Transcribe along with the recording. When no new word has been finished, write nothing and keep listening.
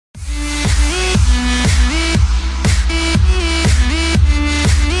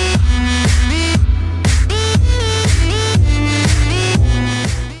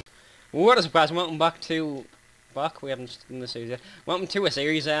what is up, guys? Welcome back to... We haven't done the series yet. Welcome to a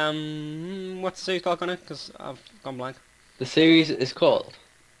series, what's the series called, Connor? Because I've gone blank. The series is called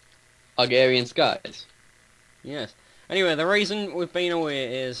Agrarian Skies. Yes. Anyway, the reason we've been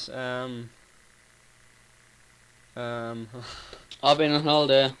away is, I've been on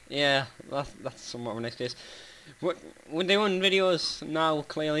holiday. yeah, that's somewhat of a nice case. We're doing videos now,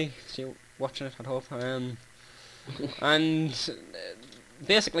 clearly, so you're watching it, I hope, and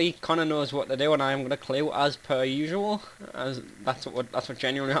basically Connor knows what to do and I haven't got a clue, as per usual, as that's what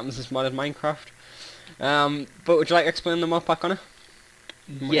genuinely happens in modded Minecraft. But would you like to explain them up, Connor?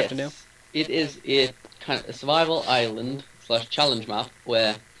 What you have to do? It is a kind of survival island / challenge map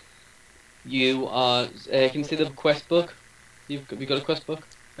where you are. Can you see the quest book? Have you got a quest book?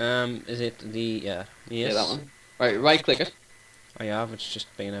 Is it the yes? Yeah, that one. Right click it. I have. It's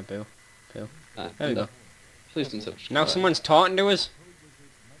just being a boo. There we No. go. Please don't subscribe. Now someone's talking to us.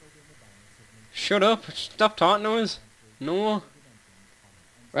 Shut up! Stop talking to us. No.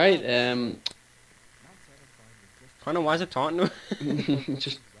 Right. Connor, why is it talking to us?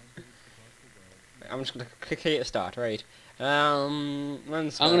 Just. I'm just gonna click here to start. Right. I'm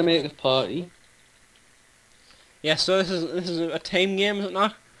gonna make a party. Yeah. So this is a team game, is it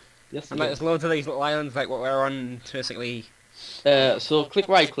not? Yes. And like there's loads of these little islands, like what we're on, basically. So click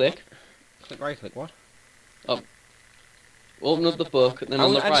right click. Click right click. What? Open up the book, and then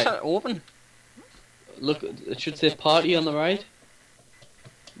on the I just right. had it open. Look, it should say party on the right.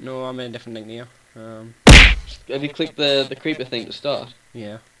 No, I'm in a different thing here. Have you clicked the creeper thing to start?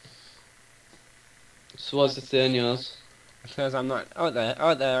 Yeah. So what's it say on yours? It says I'm not out there,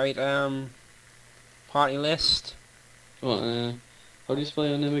 right, party list, What, how do you spell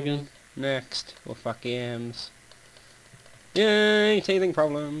your name again? next, we'll fuck games. Yay, teething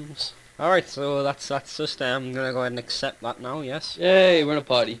problems. Alright, so that's just, I'm gonna go ahead and accept that now, yes? Yay, we're in a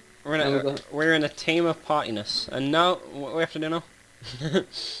party. We're in a team of partiness, and now, what do we have to do now?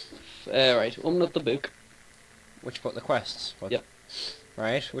 Right, open up the book. Which book, the quests? Book. Yep.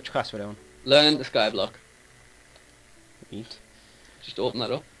 Right, which quest we're doing? Learn the sky block. Eat. Just open that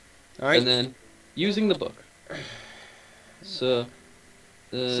up. Alright. And then, using the book. So,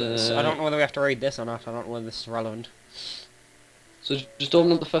 So I don't know whether we have to read this or not, I don't know whether this is relevant. So just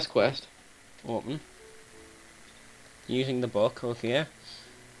open up the first quest. Open. Using the book, okay.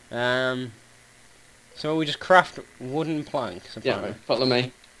 So we just craft wooden planks. Yeah, right. Follow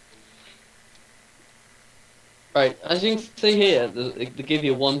me. Right, as you can see here, they give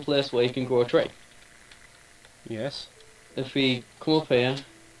you one place where you can grow a tree. Yes. If we come up here,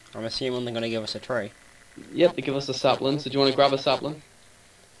 I'm assuming they're going to give us a tree. yep, they give us a sapling. So do you want to grab a sapling?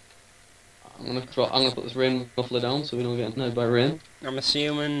 I'm gonna put this rain muffler down so we don't get annoyed by rain. I'm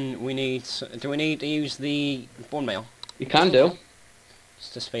assuming we need... Do we need to use the bone meal? You can do.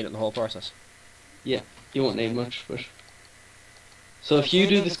 Just to speed up the whole process. Yeah, you won't need much, but... So if you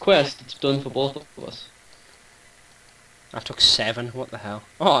do this quest, it's done for both of us. I took 7, what the hell?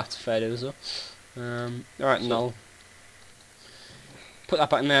 Oh, it's fair dues though. Alright, and I'll put that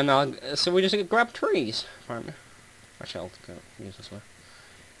back in there now. So we just grab trees, apparently. Actually, I'll use this way.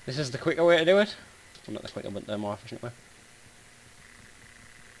 This is the quicker way to do it. Well, not the quicker, but the more efficient way.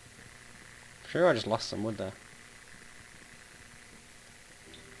 Sure, I just lost some wood there.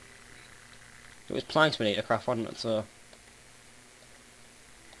 It was planks we need to craft, wasn't it? So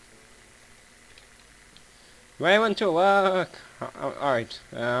where I went to work. Alright.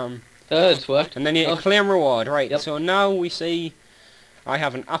 It's worked. And then you claim reward, right? Yep. So now we see I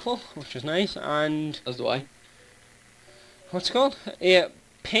have an apple, which is nice, and As do I. what's it called? Yeah,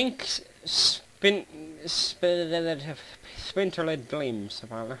 pink splinterled gleams,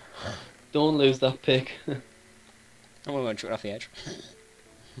 apparently. Don't lose that pick. I'm going to shoot it off the edge.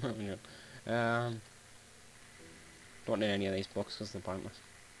 Don't need any of these books because they're pointless.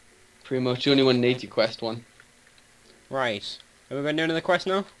 Pretty much, you only one needs your quest one. Right. Are we going to do another quest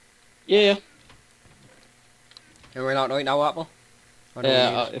now? Yeah. Are we allowed to eat now, apple?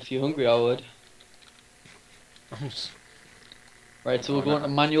 Yeah, if you're hungry, I would. Right, so we're going to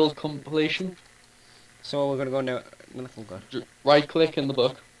manual completion. So we're going to go now. Right click in the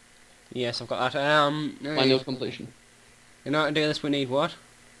book. Yes, I've got that. Manual completion. In order to do this, we need what?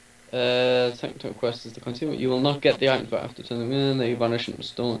 Technical quest is to continue. You will not get the items back after turning them in. They vanish in the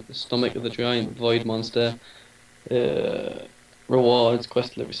stomach of the giant void monster. Rewards,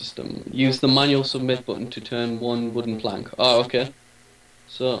 quest delivery system. Use the manual submit button to turn one wooden plank. Oh, okay.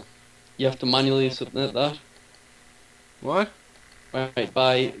 So, you have to manually submit that. What? Right,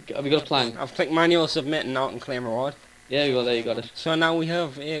 have you got a plank? I've clicked manual submit and now I can claim reward. Yeah, there you got it. So now we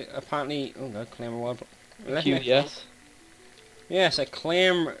have apparently, oh god, claim reward. QDS. Yes, a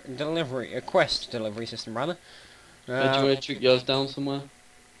claim delivery, a quest delivery system rather. Do you want to shoot yours down somewhere?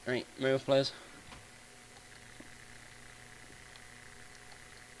 Right, move please.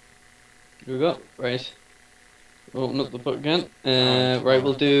 Here we go. Right. Open up the book again. Oh, Right,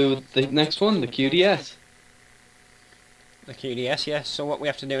 we'll do the next one, the QDS. The QDS, yes. So what we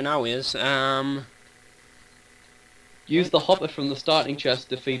have to do now is, Use the hopper from the starting chest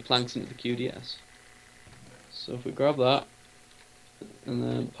to feed planks into the QDS. So if we grab that, and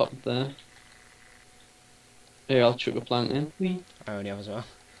then pop it there. Here, I'll chuck a plank in. Whee. I already have as well. How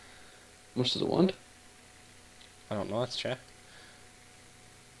much does it want? I don't know, let's check.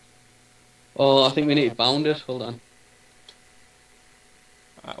 Oh, I think we need to bound it. Hold on.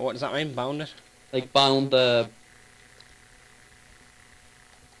 What does that mean, bound it? Like bound the...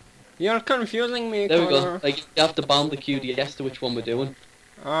 You're confusing me, There we Connor. go. Like you have to bound the QDS to which one we're doing.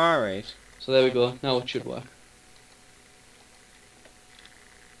 Alright. So there we go. Now it should work.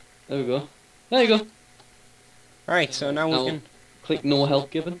 There we go. There you go. Alright, so now we can... Click no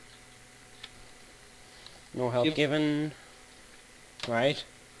help given. No help given. Right.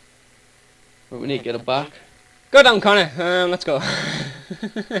 Right, we need to get it back. Go down, Connor. Let's go.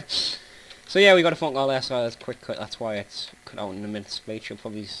 So yeah, we got a phone call there, so that's a quick cut. That's why it's cut out in the mid-speech. You'll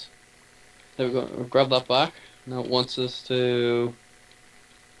probably... There we go. We'll grab that back. Now it wants us to...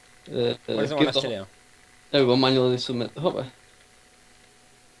 what does it want us to do? There we go. Manually submit the hopper.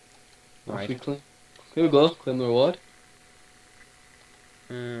 Right. Here we go. Claim the reward.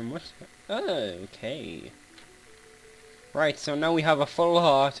 What's... Oh, okay. Right, so now we have a full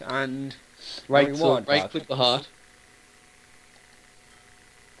heart and... Right, a so reward right bag. click the heart.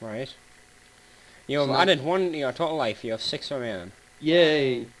 Right. You have So added one to your total life. You have 6 remaining.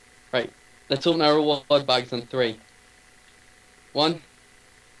 Yay! Right. Let's open our reward bags on 3. 1,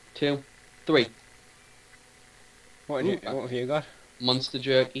 2, 3. What have you got? Monster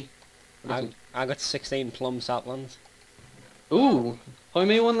jerky. I got 16 plum saplings. Ooh! How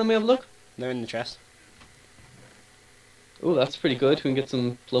many one? Let me have a look. They're in the chest. Ooh, that's pretty good. We can get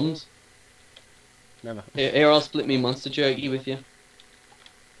some plums. Never. Here, I'll split me monster jerky with you.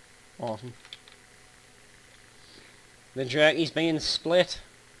 Awesome. The jerky's being split.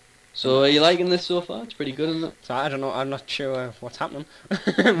 So, are you liking this so far? It's pretty good, isn't it? So I don't know. I'm not sure what's happening.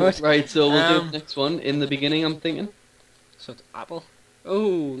 But, right. So we'll do the next one in the beginning. I'm thinking. So it's apple.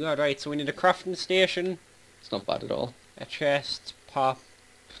 Oh, God, right. So we need a crafting station, It's not bad at all. a chest, pop,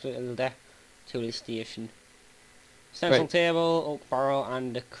 little deck, tool station, central table, oak barrel,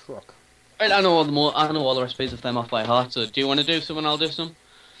 and a crook. Right. I know all the recipes of them off by heart. So, do you want to do some and I'll do some?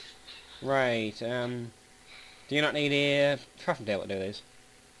 Right. Do you not need a crafting table to do these?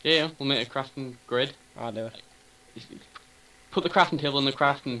 Yeah. We'll make a crafting grid. I'll do it. Put the crafting table in the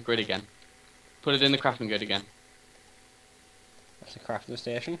crafting grid again. Put it in the crafting grid again. That's a crafting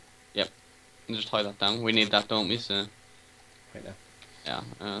station. Yep. And just tie that down. We need that, don't we? So. Right there. Yeah.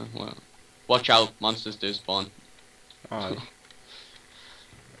 Well. Watch out, monsters do spawn. Oh.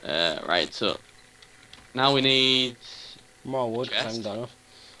 Right. So. Now we need. More wood. Chest. I'm done off.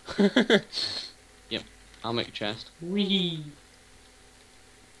 Yep. I'll make a chest. Whee!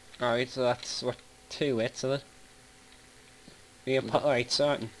 Alright, so that's what 2 hits of it. Right,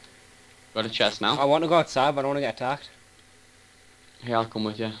 certain. Got a chest now. I want to go outside, but I don't want to get attacked. Here, I'll come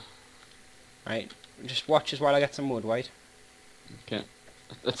with you. Right, just watch us while I get some wood, right? Okay.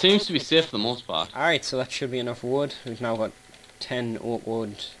 It seems to be safe for the most part. Alright, so that should be enough wood. We've now got 10 oak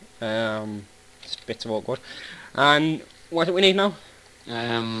wood, just bits of oak wood. And what do we need now?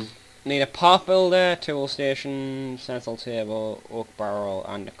 Need a pot builder, tool station, central table, oak barrel,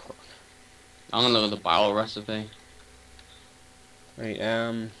 and a crook. I'm gonna look at the barrel recipe. Right,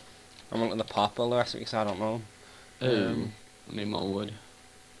 I'm looking at the pot builder recipe because I don't know. I need more wood.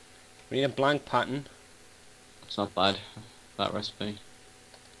 We need a blank pattern. It's not bad, that recipe.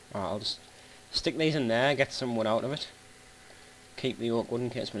 I'll just stick these in there, get some wood out of it. Keep the oak wood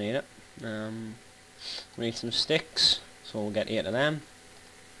in case we need it. We need some sticks, so we'll get 8 of them.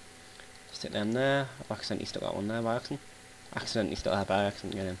 Stick them there. I've accidentally stuck that one there by accident. Accidentally stuck that by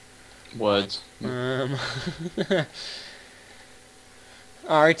accident, get in. Words.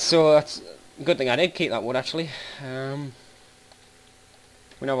 Alright, so that's a good thing I did keep that wood actually.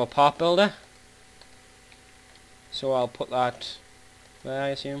 We now have a pot builder. So I'll put that there, I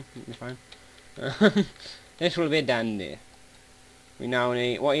assume. It'll be fine. This will be dandy. We now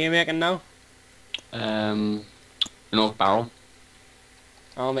need... What are you making now? An oak barrel.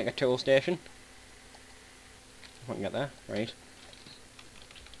 I'll make a tool station. If I can get there. Right.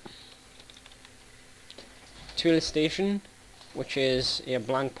 Tool station, which is a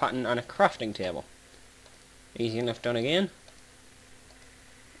blank pattern and a crafting table. Easy enough done again.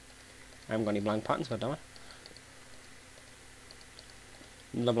 I haven't got any blank patterns, goddammit.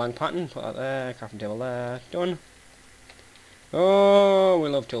 Another blank pattern, put that there, crafting table there, done. Oh, we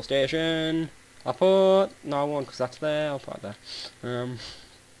love tool station. I'll put, no I won't because that's there, I'll put that there.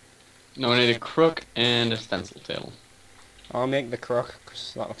 No, we need a crook and a stencil table. I'll make the crook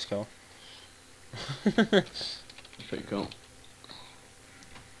because that looks cool. That's pretty cool.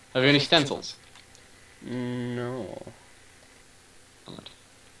 Have you any stencils? No. Alright.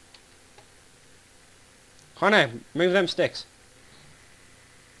 Connor, move them sticks.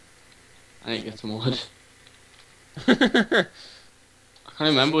 I need to get some wood. I can't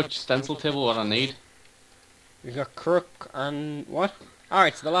remember which stencil table what I need. We've got crook and what?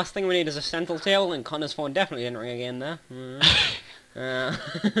 Alright, so the last thing we need is a stencil table, and Connor's phone definitely didn't ring again there.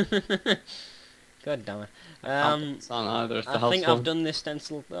 God damn it. It's on either. It's the I house think phone. I've done this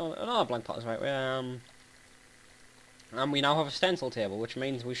stencil. Oh, no, blank pot is right. And we now have a stencil table, which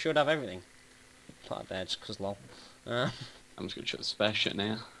means we should have everything. Put it there just because lol. I'm just gonna show the spare shit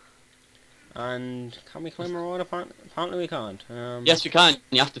now. And can we climb a road? Apparently we can't. Yes, you can.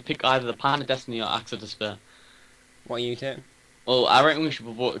 You have to pick either the Pan of Destiny or Axe of Despair. What are you taking? Well, I reckon we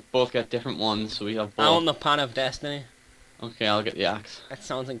should both get different ones, so we have both. I want the Pan of Destiny. Okay, I'll get the axe. That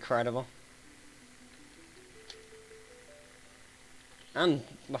sounds incredible. And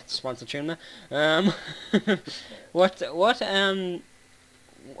let's sponsor tune there. What, I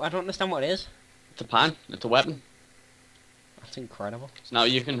don't understand what it is. It's a pan. It's a weapon. That's incredible. So now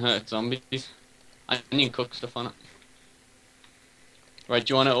you can hurt zombies. And you can cook stuff on it. Right,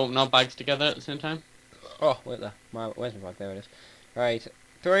 do you want to open our bags together at the same time? Oh, wait there. Where's my bag? There it is. Right.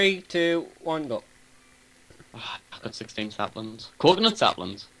 3, 2, 1, go. Oh, I've got 16 saplings. Coconut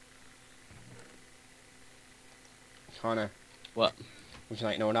saplings. Connor, What? would you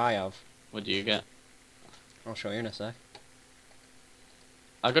like to know what I have? What do you get? I'll show you in a sec.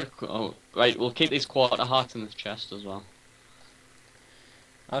 I got a... Oh, right, we'll keep these quarter hearts in this chest as well.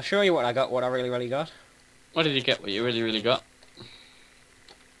 I'll show you what I got, what I really got. What did you get? What you really got?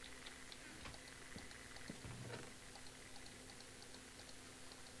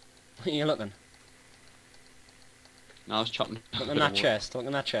 What are you looking? No, I was chopping. Look in that chest. Look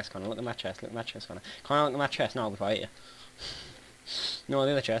in that chest, Connor. Look in that chest. Look in that chest, Connor. Connor, look in that chest now before I hit you. No,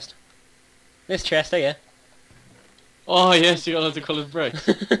 the other chest. This chest here. Oh yes, you got loads of coloured bricks.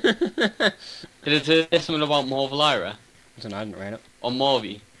 Did it say something about Morvalira? So no, I didn't read it. Or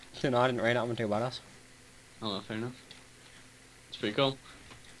Morvi? So no, I didn't read it. I'm too badass. Oh, well, fair enough. It's pretty cool.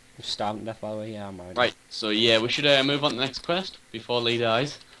 I'm starving to death, by the way. Yeah, I'm alright. Right, so yeah, we should move on to the next quest before Leigh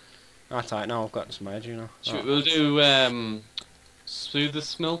dies. That's alright. Now I've got some edge, you know. We'll do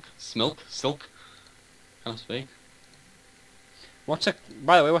smoothest silk. Can't speak.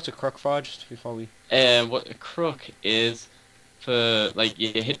 By the way, what's a crook for? Just before we. What a crook is for, like,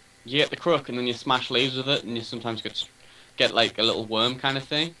 you get the crook and then you smash leaves with it, and you sometimes get like a little worm kind of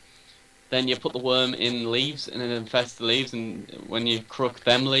thing. Then you put the worm in leaves and it infests the leaves, and when you crook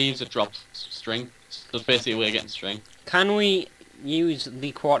them leaves, it drops string. So it's basically a way of getting string. Can we use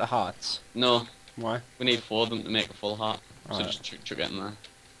the quarter hearts? No, Why? we need 4 of them to make a full heart. So Alright. just chuck it in there.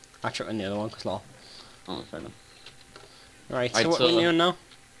 I chuck in the other one, cause lol. Oh, fair enough. Right. Right, So what so- are we doing now?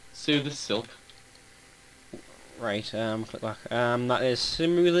 Soothe silk. Right. Click back. That is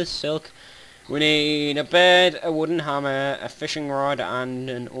smooth as silk. We need a bed, a wooden hammer, a fishing rod, and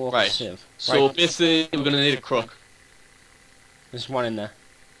an oak Right. sieve. So Right. basically, we're gonna need a crook. There's one in there.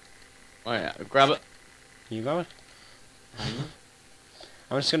 Alright, grab it. You got it?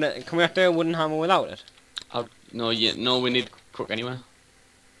 I'm just gonna. Can we have to do a wooden hammer without it? No, we need crook anyway.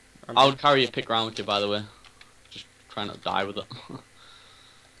 Um, I would carry a pick around with you, by the way. Just try not to die with it.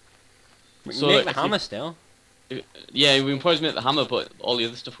 We can so make the if you- hammer still. Yeah, we can probably make the hammer, but all the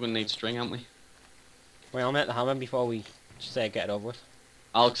other stuff we're gonna need string, aren't we? Wait, I'll make the hammer before we say get it over with.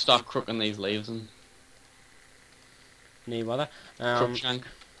 I'll start crooking these leaves and Need bother. crook shank.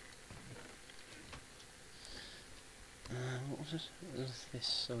 What was this? What was this?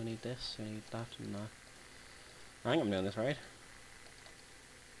 So we need this. We need that and that. I think I'm doing this right.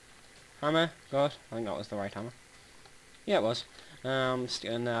 Hammer. Good. I think that was the right hammer. Yeah, it was.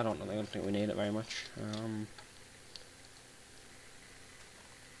 Stick it in there. I don't think we need it very much.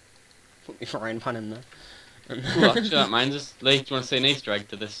 Put my frying pan in there. Ooh, actually, that reminds us. Leigh, do you want to say an Easter egg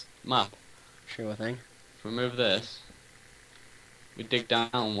to this map? Sure thing. If we remove this, we dig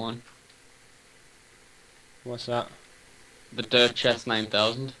down one. What's that? The dirt chest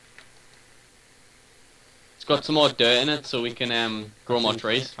 9000. It's got some more dirt in it, so we can grow more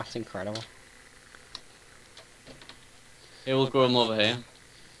trees. That's incredible. Here, we'll grow them over here.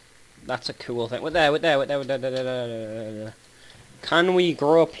 That's a cool thing. With there. Can we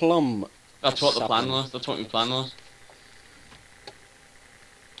grow a plum That's what the plan sapling. was. That's what my plan was.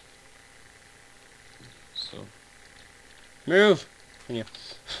 So Move! Can you?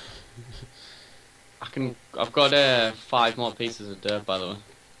 I've got 5 more pieces of dirt, by the way.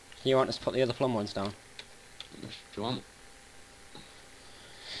 You want us to put the other plum ones down? If you want.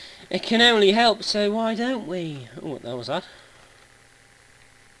 It can only help, so why don't we? Oh, what the hell was that?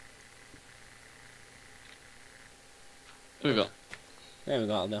 Here we go. There we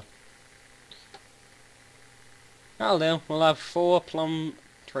go, that'll do. That'll do. We'll have 4 plum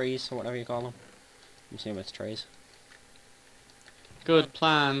trees, or whatever you call them. I'm assuming it's trees. Good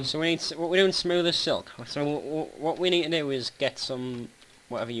plan. So we need, what we're doing, smooth as silk. So what we need to do is get some,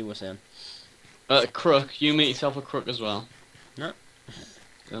 whatever you were saying. Crook. You make yourself a crook as well. No.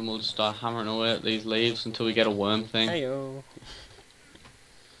 Then we'll just start hammering away at these leaves until we get a worm thing. Heyo.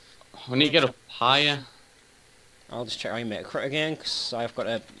 We need to get up higher. I'll just check how you make a crook again, because I've got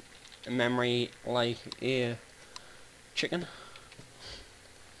a memory like a chicken.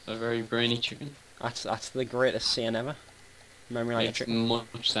 A very brainy chicken. That's the greatest saying ever. Memory like a Makes chicken.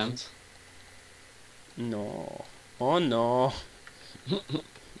 much sense. No. Oh no.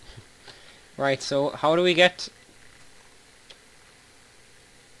 Right, so how do we get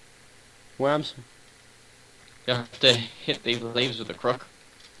worms? You have to hit these leaves with a crook.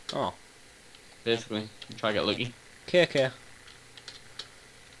 Oh. Basically, try to get lucky. KK.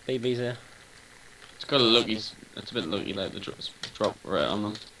 BB's here. It's got a lucky. It's a bit lucky, like the drop right on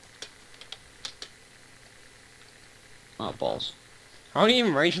them. Ah, balls. How do you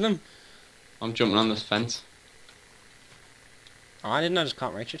even reach them? I'm jumping on this fence. Oh, I didn't know, I just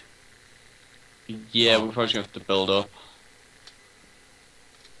can't reach it. Yeah, we're probably gonna have to build up.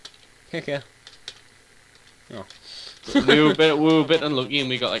 KK. Oh. we were a bit unlucky, and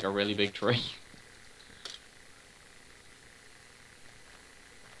we got like a really big tree.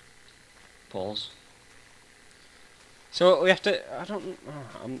 Balls. So we have to. I don't.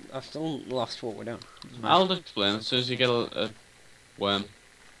 Oh, I've still lost what we're doing. I'll explain as soon as you get a worm.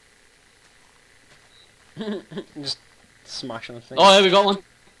 Just smashing the thing. Oh, there we got one.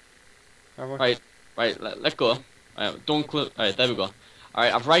 Have we? Right, let go. Right, don't click. Right, there we go.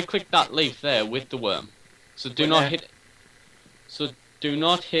 Alright, I've right-clicked that leaf there with the worm. So do Wait, not hit. So do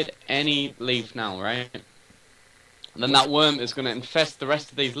not hit any leaf now, right? And then that worm is going to infest the rest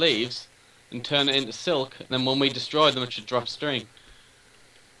of these leaves and turn it into silk. And then when we destroy them, it should drop string.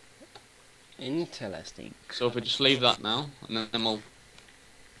 Interesting. So if we just leave that now, and then we'll.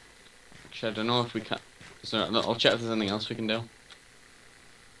 Actually, I don't know if we can. So I'll check if there's anything else we can do.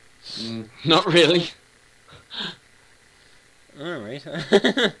 Not really. Alright.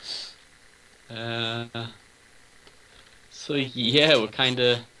 So yeah, we're kind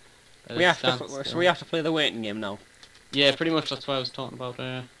of. we have to play the waiting game now. Yeah, pretty much that's what I was talking about.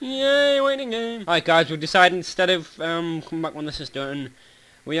 Yay, waiting game. Alright guys, we've decided instead of coming back when this is done,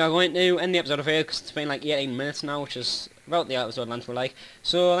 we are going to end the episode of here because it's been like 18 minutes now, which is about the episode length we like.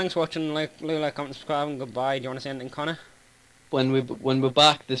 So thanks for watching, leave a like, comment, subscribe, and goodbye. Do you want to say anything, Connor? When we're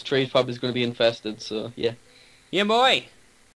back, this tree's probably going to be infested. So yeah. Yeah, boy.